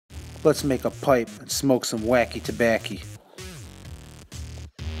Let's make a pipe and smoke some wacky tobacco.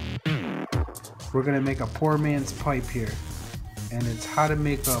 We're gonna make a poor man's pipe here. And it's how to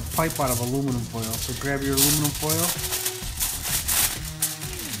make a pipe out of aluminum foil. So grab your aluminum foil,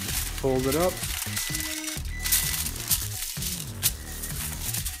 fold it up.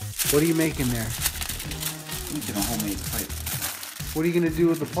 What are you making there? Making a homemade pipe. What are you gonna do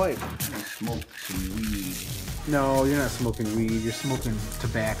with the pipe? I'm gonna smoke some weed. No, you're not smoking weed, you're smoking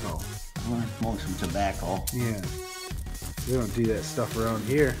tobacco. I'm gonna smoke some tobacco. Yeah. We don't do that stuff around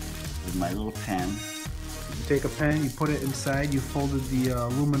here. With my little pen. You take a pen, you put it inside, you folded the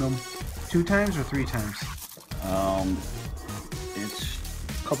aluminum 2 times or 3 times? It's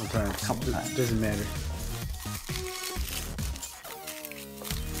a couple times. Doesn't matter.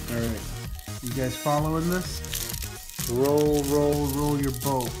 Alright. You guys following this? Roll, roll, roll your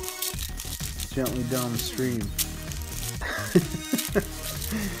boat gently down the stream.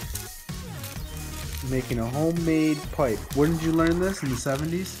 Making a homemade pipe. When did you learn this? In the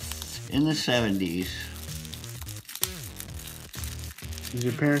 70s? In the 70s. Did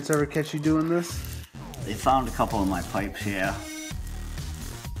your parents ever catch you doing this? They found a couple of my pipes here.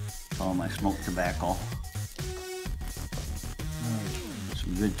 All my smoked tobacco. Right.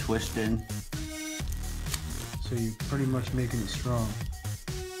 Some good twisting. So you're pretty much making it strong.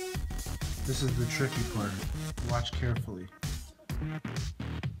 This is the tricky part. Watch carefully.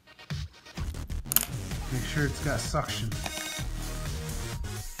 Make sure it's got suction.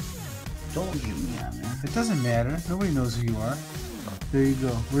 Don't get me on there. It doesn't matter. Nobody knows who you are. There you go.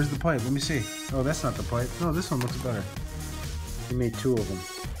 Where's the pipe? Let me see. Oh, that's not the pipe. No, this one looks better. They made 2 of them.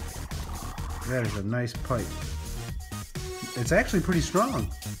 That is a nice pipe. It's actually pretty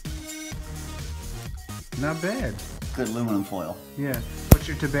strong. Not bad. Good aluminum foil. Yeah. Put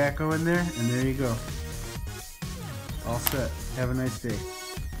your tobacco in there, and there you go. All set. Have a nice day.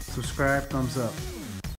 Subscribe, thumbs up.